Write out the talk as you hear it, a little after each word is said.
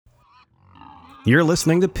You're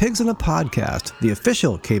listening to Pigs in a Podcast, the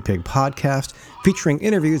official K-Pig podcast featuring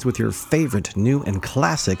interviews with your favorite new and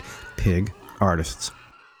classic pig artists.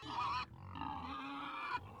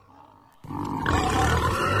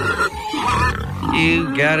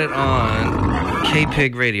 You got it on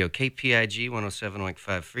K-Pig Radio, KPIG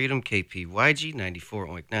 107.5 Freedom, KPYG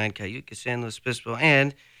 94.9 Cayuga, San Luis Obispo,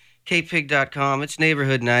 and kpig.com. It's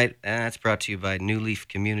Neighborhood Night, and that's brought to you by New Leaf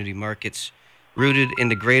Community Markets, rooted in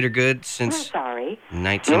the greater good since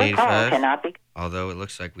 1985, although it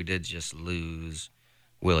looks like we did just lose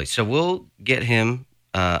Willie. So we'll get him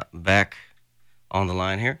back on the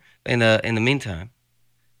line here. In the meantime,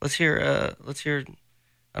 let's hear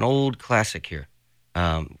an old classic here.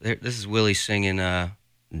 This is Willie singing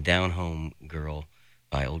Down Home Girl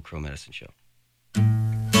by Old Crow Medicine Show.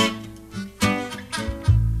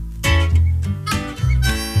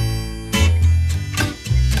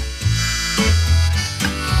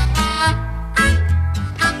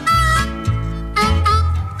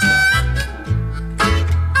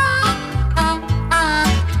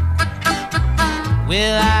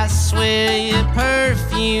 Well, I swear your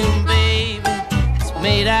perfume, baby, it's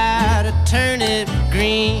made out of turnip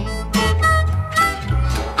green.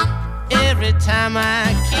 Every time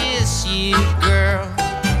I kiss you, girl,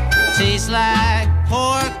 it tastes like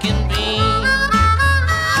pork and beans.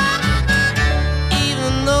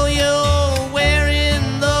 Even though you're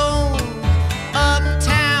wearing those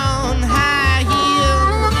uptown high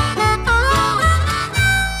heels,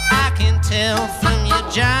 I can tell from your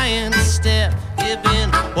giant step you've been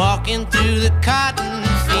walking through the cotton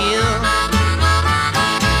field.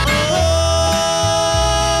 Oh,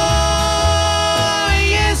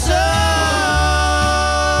 yes, oh,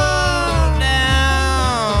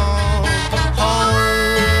 down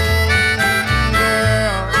home,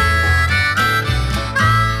 girl.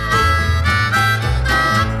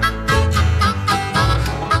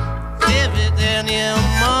 Evidently a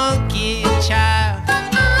monkey child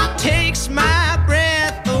takes my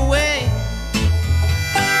breath away.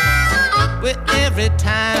 Well, every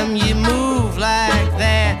time you move like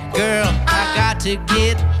that, girl, I got to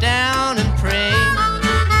get down and pray.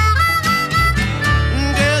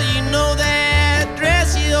 Girl, you know that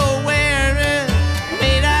dress you're wearing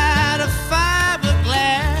made out of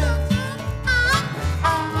fiberglass.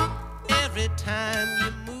 Every time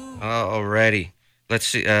you move. Alrighty. Let's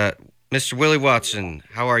see. Mr. Willy Watson,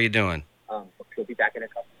 how are you doing? He'll be back in a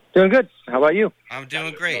couple. Doing good. How about you? I'm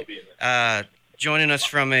doing great. Joining us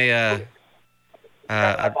from a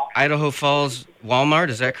Idaho Falls Walmart,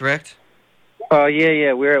 is that correct?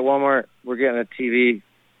 Yeah. We're at Walmart. We're getting a TV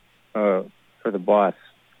for the boss.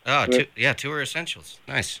 Oh, tour essentials.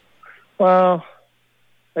 Nice. Well,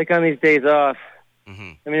 like on these days off,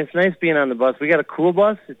 Mm-hmm. I mean, it's nice being on the bus. We got a cool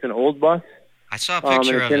bus. It's an old bus. I saw a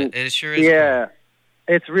picture of it. It sure is. Yeah, cool.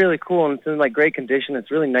 It's really cool, and it's in like great condition.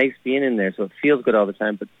 It's really nice being in there, so it feels good all the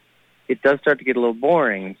time. But it does start to get a little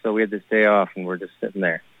boring, so we had this day off, and we're just sitting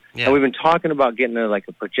there. Yeah. And we've been talking about getting a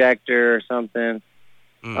projector or something.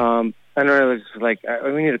 I don't know. It's like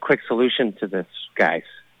we need a quick solution to this, guys.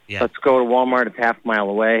 Yeah. Let's go to Walmart. It's half a mile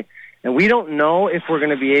away, and we don't know if we're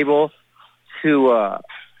going to be able to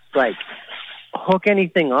hook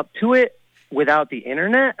anything up to it without the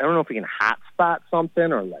internet. I don't know if we can hotspot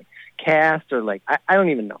something or cast or I don't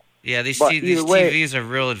even know. Yeah, these But these either way- TVs are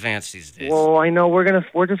real advanced these days. Well, I know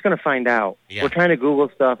we're just gonna find out. Yeah. We're trying to Google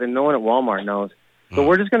stuff, and no one at Walmart knows. So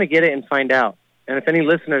we're just gonna get it and find out. And if any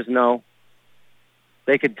listeners know,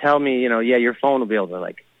 they could tell me. Your phone will be able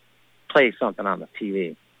to play something on the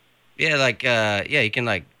TV. Yeah, you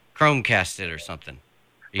can Chromecast it or something.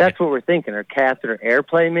 That's what we're thinking, or cast it, or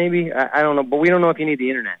AirPlay maybe. I don't know, but we don't know if you need the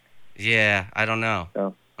internet. Yeah, I don't know.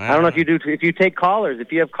 So I don't know if you do. If you take callers,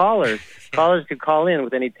 if you have callers, callers could call in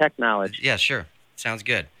with any tech knowledge. Yeah, sure. Sounds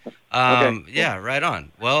good. Okay. Yeah, right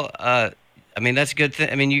on. Well, that's a good thing.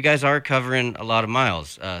 I mean, you guys are covering a lot of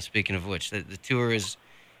miles. Speaking of which, the tour is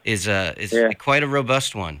quite a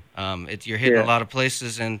robust one. You're hitting a lot of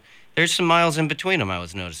places, and there's some miles in between them, I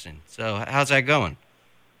was noticing. So how's that going?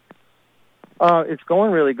 It's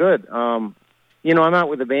going really good. I'm out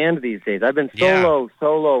with a band these days. I've been solo,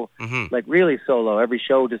 really solo, every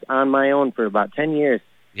show just on my own for about 10 years.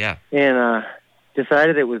 Yeah. And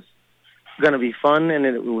decided it was going to be fun, and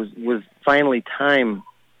it was finally time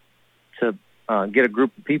to get a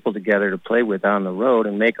group of people together to play with on the road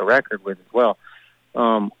and make a record with as well.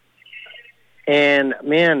 And,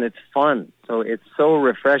 man, it's fun. So it's so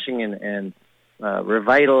refreshing and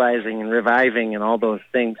revitalizing and reviving and all those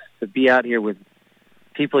things to be out here with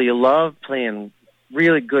people you love playing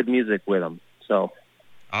really good music with them. So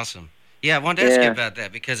awesome. Yeah, I wanted to ask you about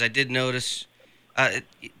that because I did notice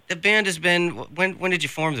The band has been. When did you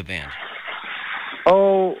form the band?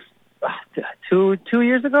 Oh, 2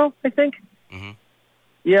 years ago, I think. Mm-hmm.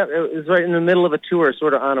 Yeah, it was right in the middle of a tour,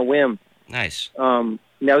 sort of on a whim. Nice. And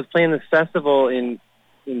I was playing this festival in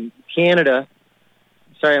Canada.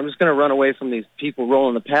 Sorry, I'm just going to run away from these people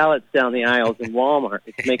rolling the pallets down the aisles in Walmart.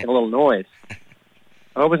 It's making a little noise.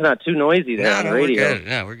 I hope it's not too noisy there on the radio. We're good.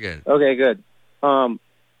 No, we're good. Okay, good.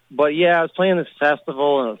 But yeah, I was playing this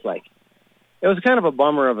festival, and it was kind of a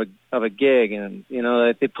bummer of a gig, and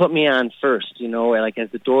they put me on first, like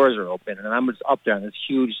as the doors are open, and I'm just up there on this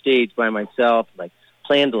huge stage by myself, like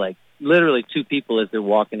playing to like literally 2 people as they're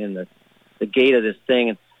walking in the gate of this thing,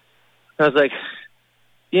 and I was like,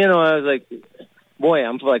 boy,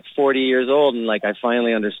 I'm like 40 years old, and like I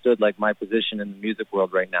finally understood like my position in the music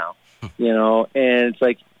world right now, and it's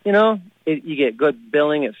like you get good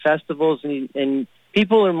billing at festivals, and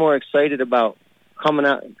people are more excited about coming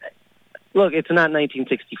out. Look, it's not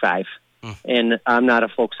 1965, and I'm not a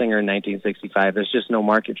folk singer in 1965. There's just no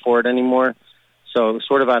market for it anymore, so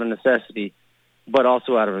sort of out of necessity, but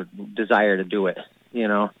also out of a desire to do it.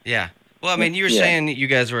 Yeah. Well, I mean, you were saying you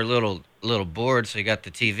guys were a little bored, so you got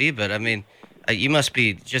the TV, but I mean. You must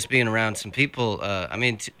be just being around some people.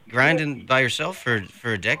 Grinding by yourself for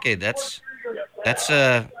a decade. That's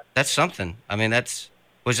something. I mean,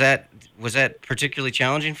 was that particularly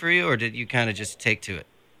challenging for you, or did you kind of just take to it?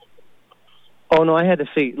 Oh no, I had to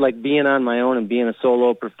figure like being on my own and being a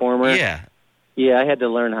solo performer. Yeah, I had to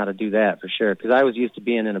learn how to do that for sure because I was used to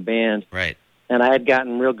being in a band, right? And I had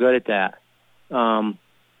gotten real good at that. And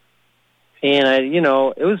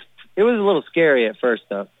it was a little scary at first,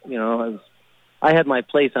 though. I had my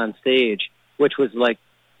place on stage, which was like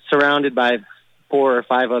surrounded by 4 or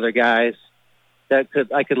 5 other guys that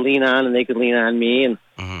I could lean on, and they could lean on me, and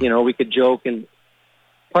we could joke. And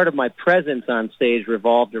part of my presence on stage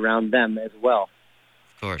revolved around them as well.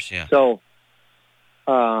 Of course, yeah. So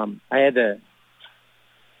I had to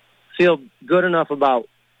feel good enough about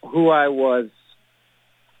who I was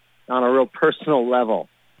on a real personal level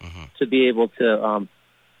to be able to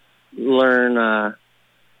learn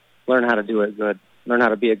how to do it good, learn how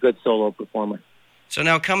to be a good solo performer. So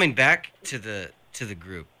now coming back to the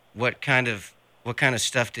group, what kind of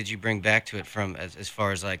stuff did you bring back to it from as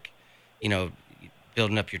far as like,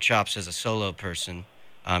 building up your chops as a solo person?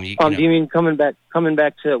 Do you mean coming back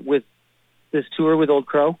to with this tour with Old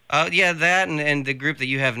Crow? Yeah, that and the group that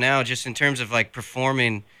you have now, just in terms of like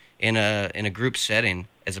performing in a group setting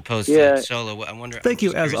as opposed to solo. I wonder. Thank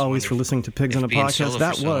you, as always, for listening to Pigs on a Podcast.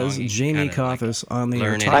 That was Jamie Coffis on the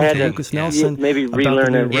air talking to Lucas Nelson maybe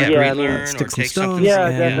relearn it. Relearn Sticks or and Stones,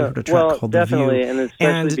 yeah, a track called definitely, The View.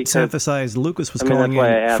 and to emphasize, Lucas was calling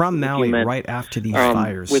in from Maui right after the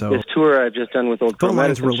fires. With this tour I've just done with Old Crow, phone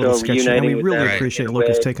lines were a little sketchy, and we really appreciate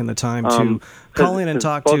Lucas taking the time to call in and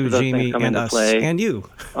talk to Jamie and us and you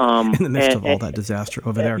in the midst of all that disaster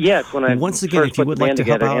over there. Yes, once again, if you would like to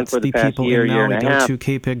help out the people in Maui, go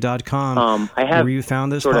to kpig.com. Where you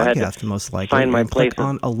found this podcast, most likely. Find my place. Click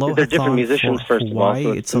on Aloha they're different musicians, first of all,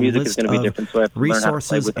 so it's a music list is going to be of different, so I have to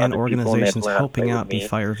resources and organizations helping out the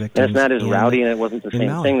fire victims. And it's not as rowdy, and it wasn't the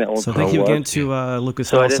same thing that Old Crow was. So thank you again to Lucas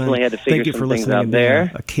so Nelson. I definitely had to figure thank you for listening out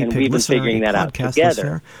there, a K-Pig listener, a podcast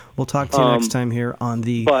listener. We'll talk to you next time here on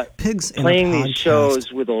the Pigs in the Podcast. Playing these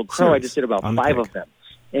shows with Old Crow, I just did about 5 of them.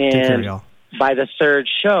 And by the 3rd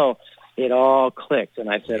show, it all clicked, and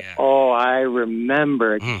I said, I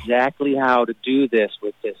remember exactly how to do this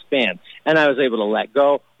with this band. And I was able to let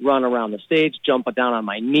go, run around the stage, jump down on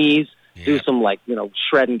my knees, do some,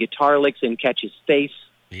 shredding guitar licks and catch his face.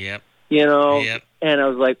 Yep. And I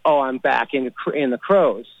was like, I'm back in the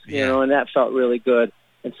Crows, and that felt really good.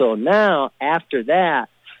 And so now, after that,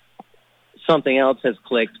 something else has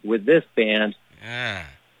clicked with this band. Yeah.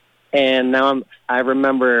 And now I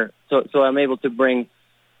remember, so I'm able to bring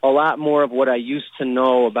a lot more of what I used to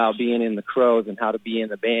know about being in the Crows and how to be in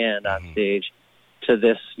the band on stage to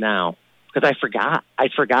this now. Because I forgot.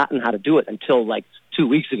 I'd forgotten how to do it until like 2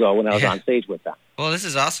 weeks ago when I was on stage with them. Well, this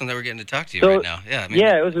is awesome that we're getting to talk to you right now.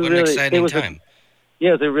 Yeah, it was an exciting time. It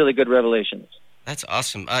was a really good revelation. That's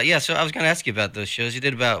awesome. So I was going to ask you about those shows. You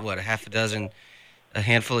did about, a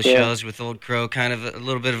handful of shows with Old Crow, kind of a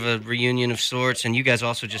little bit of a reunion of sorts, and you guys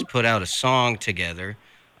also just put out a song together.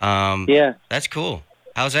 That's cool.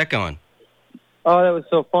 How's that going? Oh, that was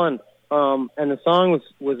so fun. And the song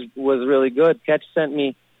was really good. Catch sent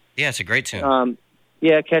me. Yeah, it's a great tune.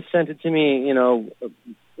 Catch sent it to me,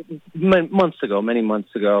 many months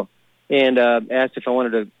ago, and asked if I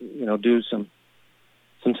wanted to, do some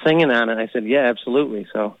singing on it. I said, yeah, absolutely.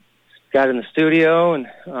 So got in the studio, and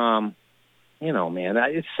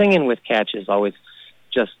man, singing with Catch is always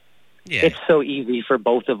just it's so easy for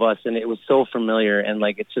both of us, and it was so familiar, and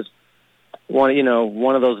like it's just one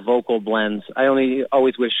of those vocal blends. I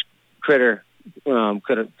always wish Critter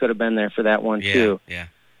could have been there for that one too. Yeah.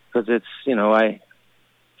 Because it's I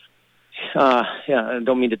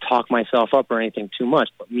don't mean to talk myself up or anything too much,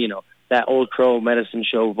 but that Old Crow Medicine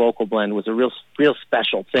Show vocal blend was a real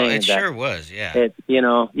special thing. Oh, it sure was, yeah.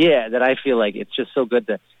 That I feel like it's just so good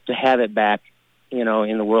to have it back, in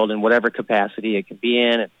the world in whatever capacity it can be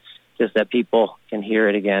in, and just that people can hear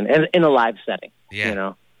it again, and in a live setting.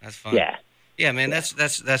 Yeah, that's fun. Yeah, man,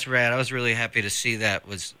 that's rad. I was really happy to see that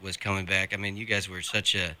was coming back. I mean, you guys were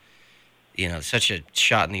such a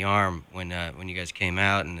shot in the arm when you guys came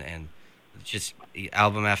out, and just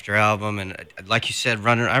album after album, and like you said,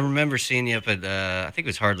 running. I remember seeing you up at I think it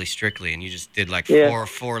was Hardly Strictly, and you just did like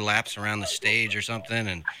four laps around the stage or something,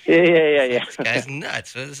 and yeah. This guy's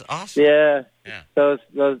nuts. It was awesome. Yeah. Those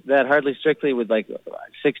that Hardly Strictly with like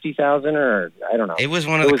 60,000 or I don't know. It was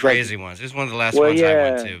one of the crazy ones. It was one of the last ones I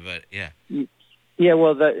went to, but yeah. Yeah,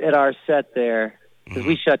 well, at our set there, because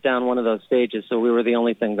we shut down one of those stages, so we were the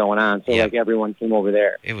only thing going on. So like everyone came over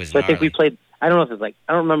there. It was. So I think we played. I don't know if it was like,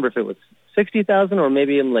 I don't remember if it was 60,000 or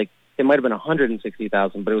maybe it might have been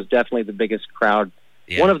 160,000, but it was definitely the biggest crowd.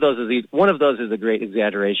 Yeah. One of those is a great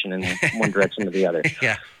exaggeration in one direction or the other.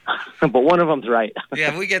 Yeah. But one of them's right.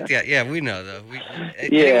 Yeah, we get that. Yeah, we know though.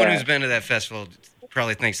 Anyone who's been to that festival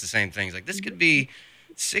probably thinks the same things. Like this could be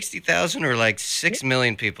 60,000 or like 6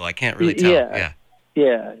 million people. I can't really tell.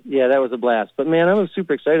 Yeah, that was a blast. But man, I was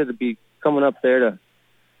super excited to be coming up there to.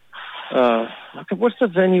 What's the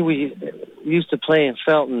venue we used to play in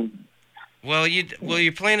Felton? Well,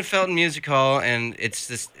 you're playing at Felton Music Hall, and it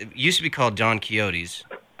used to be called Don Quixote's.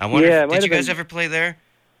 I wonder, did you guys ever play there?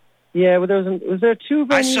 Yeah, but was there two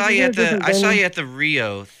venues? I saw you at the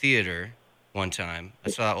Rio Theater one time. I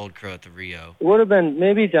saw Old Crow at the Rio. It would have been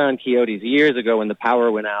maybe Don Quixote's years ago when the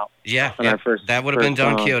power went out. Yeah, that would have been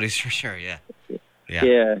Don Quixote's for sure.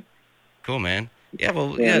 Yeah. Cool, man. Yeah, well,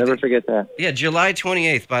 never forget that. Yeah, July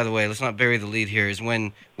 28th, by the way, let's not bury the lead here, is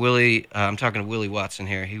when I'm talking to Willy Watson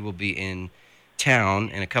here. He will be in town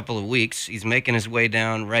in a couple of weeks. He's making his way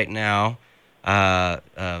down right now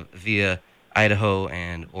via Idaho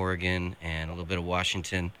and Oregon and a little bit of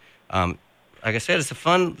Washington. Like I said, it's a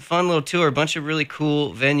fun little tour, a bunch of really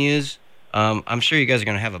cool venues. I'm sure you guys are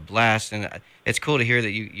going to have a blast, and it's cool to hear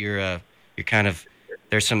that you're kind of,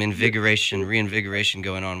 there's some reinvigoration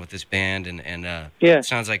going on with this band, and it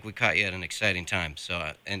sounds like we caught you at an exciting time.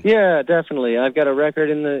 So yeah, definitely. I've got a record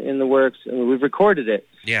in the works, and we've recorded it.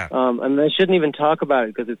 Yeah. And I shouldn't even talk about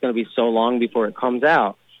it because it's going to be so long before it comes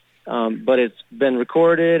out. But it's been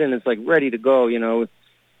recorded and it's like ready to go.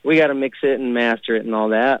 We got to mix it and master it and all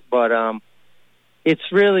that. But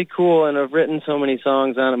it's really cool, and I've written so many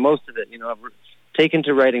songs on it. Most of it, I've taken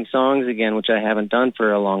to writing songs again, which I haven't done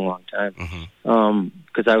for a long, long time.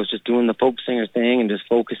 Because I was just doing the folk singer thing and just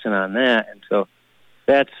focusing on that. And so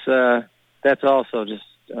that's also just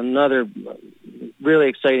another really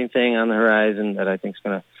exciting thing on the horizon that I think is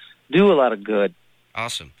going to do a lot of good.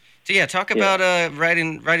 Awesome. So talk about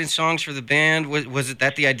writing songs for the band. Was it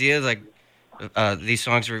that the idea, like these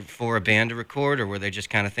songs were for a band to record, or were they just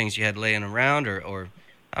kind of things you had laying around, or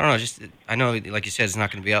I don't know, I know, like you said, it's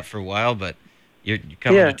not going to be out for a while, but you're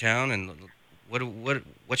coming to town, and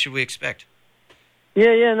what should we expect?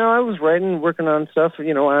 No, I was working on stuff,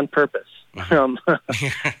 on purpose.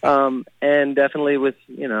 And definitely with,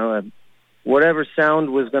 whatever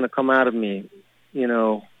sound was going to come out of me,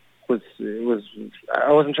 I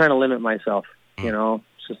wasn't trying to limit myself,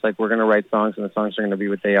 It's just like we're going to write songs, and the songs are going to be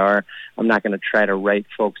what they are. I'm not going to try to write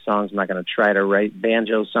folk songs. I'm not going to try to write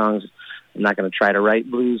banjo songs. I'm not going to try to write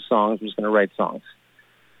blues songs. I'm just going to write songs.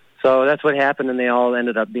 So that's what happened, and they all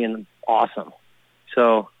ended up being awesome.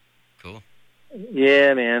 So, cool.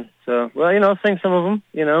 Yeah, man. So, well, sing some of them,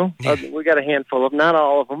 We got a handful of them, not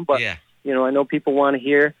all of them, but, I know people want to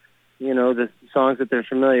hear, the songs that they're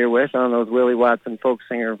familiar with on those Willy Watson Folk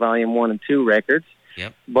Singer Volume 1 and 2 records.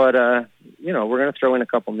 Yep. But, we're going to throw in a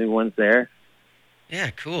couple new ones there.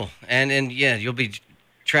 Yeah, cool. And you'll be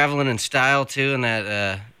traveling in style, too, and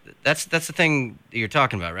that's the thing that you're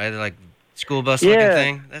talking about, right? Like, school bus looking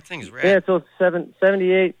thing? That thing is rad. Yeah, it's a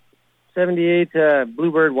 78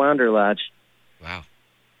 Bluebird Wander Lodge. Wow.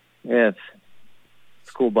 Yeah, it's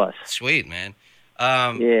school bus. Sweet, man.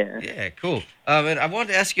 Yeah, cool. And I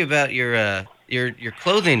wanted to ask you about your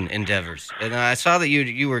clothing endeavors. And I saw that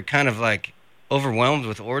you were kind of like overwhelmed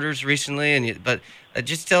with orders recently, but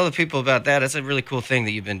just tell the people about that. That's a really cool thing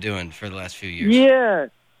that you've been doing for the last few years.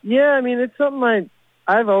 Yeah. I mean, it's something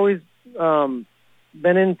I've always been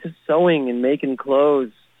into sewing and making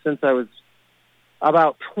clothes since I was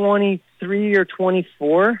about 23 or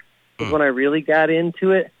 24 was when I really got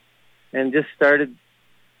into it and just started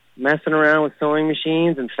messing around with sewing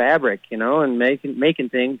machines and fabric, and making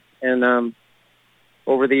things. And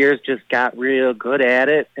over the years, just got real good at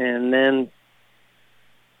it. And then,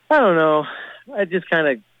 I don't know, I just kind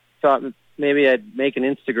of thought maybe I'd make an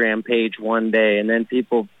Instagram page one day, and then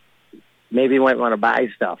people maybe might want to buy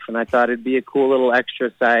stuff. And I thought it'd be a cool little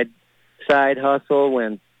extra side hustle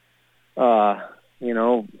when,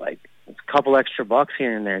 like a couple extra bucks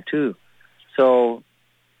here and there too. So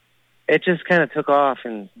it just kind of took off,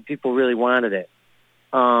 and people really wanted it.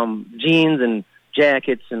 Jeans and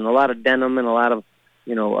jackets and a lot of denim and a lot of,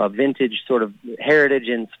 vintage sort of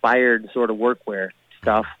heritage-inspired sort of workwear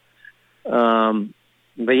stuff.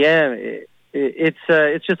 But yeah,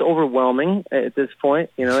 it's just overwhelming at this point,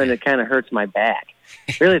 and it kind of hurts my back.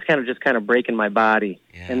 Really, it's kind of breaking my body,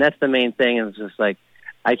 and that's the main thing. It's just like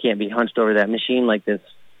I can't be hunched over that machine like this,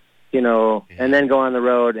 and then go on the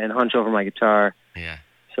road and hunch over my guitar. Yeah.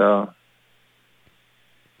 So.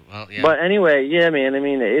 Well, yeah. But anyway, yeah, man. I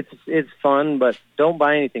mean, it's fun, but don't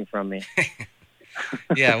buy anything from me.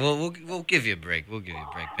 Yeah, we'll give you a break. We'll give you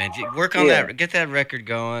a break, man. Work on that. Get that record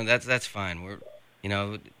going. That's fine. We're,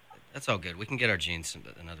 that's all good. We can get our jeans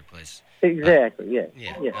another place. Exactly.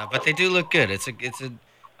 Yeah. But they do look good. It's a.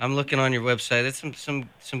 I'm looking on your website. It's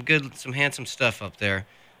some good, some handsome stuff up there.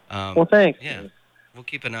 Well, thanks. Yeah, we'll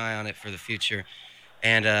keep an eye on it for the future.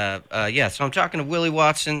 And, so I'm talking to Willy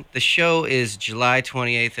Watson. The show is July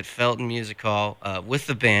 28th at Felton Music Hall with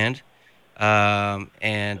the band.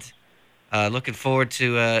 Looking forward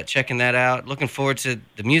to checking that out. Looking forward to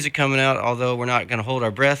the music coming out, although we're not going to hold our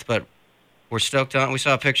breath, but we're stoked on it. We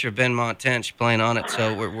saw a picture of Ben Montench playing on it,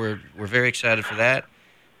 so we're very excited for that.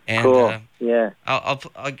 And, cool. Yeah.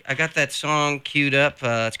 I got that song queued up.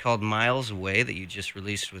 It's called Miles Away that you just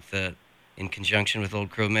released with in conjunction with Old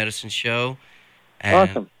Crow Medicine Show. And,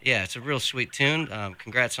 awesome. Yeah, it's a real sweet tune.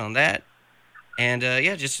 Congrats on that. And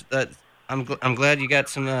I'm glad you got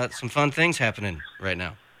some fun things happening right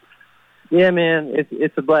now. Yeah, man,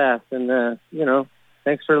 it's a blast, and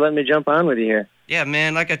thanks for letting me jump on with you here. Yeah,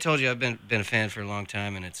 man, like I told you, I've been a fan for a long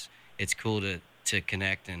time, and it's cool to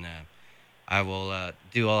connect, and I will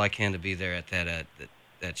do all I can to be there at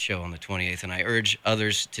that show on the 28th, and I urge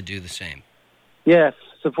others to do the same. Yes,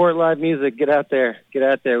 support live music. Get out there.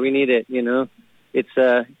 We need it. It's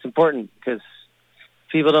important because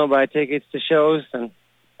people don't buy tickets to shows, and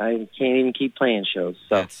I can't even keep playing shows.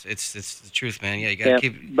 So it's the truth, man. Yeah, you gotta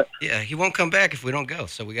keep. But, he won't come back if we don't go.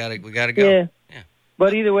 So we gotta go. Yeah.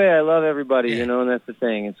 But either way, I love everybody, and that's the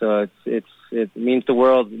thing. And so it means the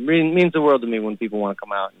world. It means the world to me when people want to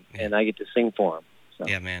come out, and I get to sing for them. So.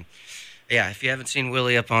 Yeah, man. Yeah, if you haven't seen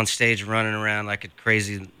Willy up on stage running around like a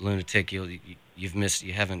crazy lunatic, you've missed.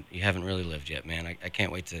 You haven't really lived yet, man. I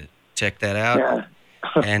can't wait to check that out.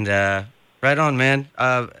 Yeah. And right on, man.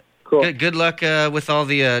 Cool. Good luck with all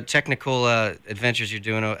the technical adventures you're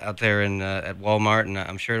doing out there at Walmart, and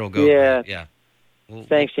I'm sure it'll go. Yeah.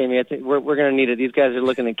 Thanks, Jamie. I think we're going to need it. These guys are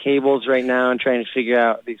looking at cables right now and trying to figure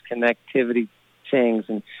out these connectivity things,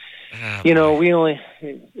 and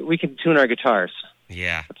we can tune our guitars.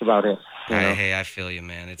 Yeah, that's about it. Hey, I feel you,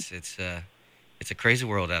 man. It's a crazy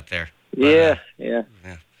world out there. But, yeah.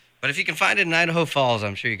 But if you can find it in Idaho Falls,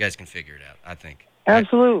 I'm sure you guys can figure it out. I think.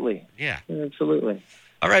 Absolutely. Yeah. Absolutely.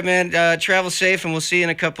 All right, man. Travel safe, and we'll see you in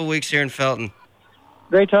a couple weeks here in Felton.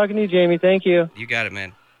 Great talking to you, Jamie. Thank you. You got it,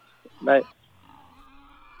 man. Bye.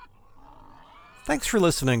 Thanks for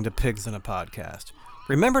listening to Pigs in a Podcast.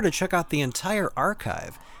 Remember to check out the entire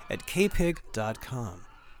archive at kpig.com.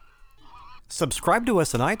 Subscribe to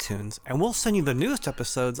us on iTunes, and we'll send you the newest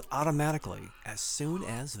episodes automatically as soon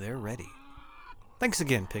as they're ready. Thanks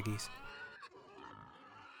again, Piggies.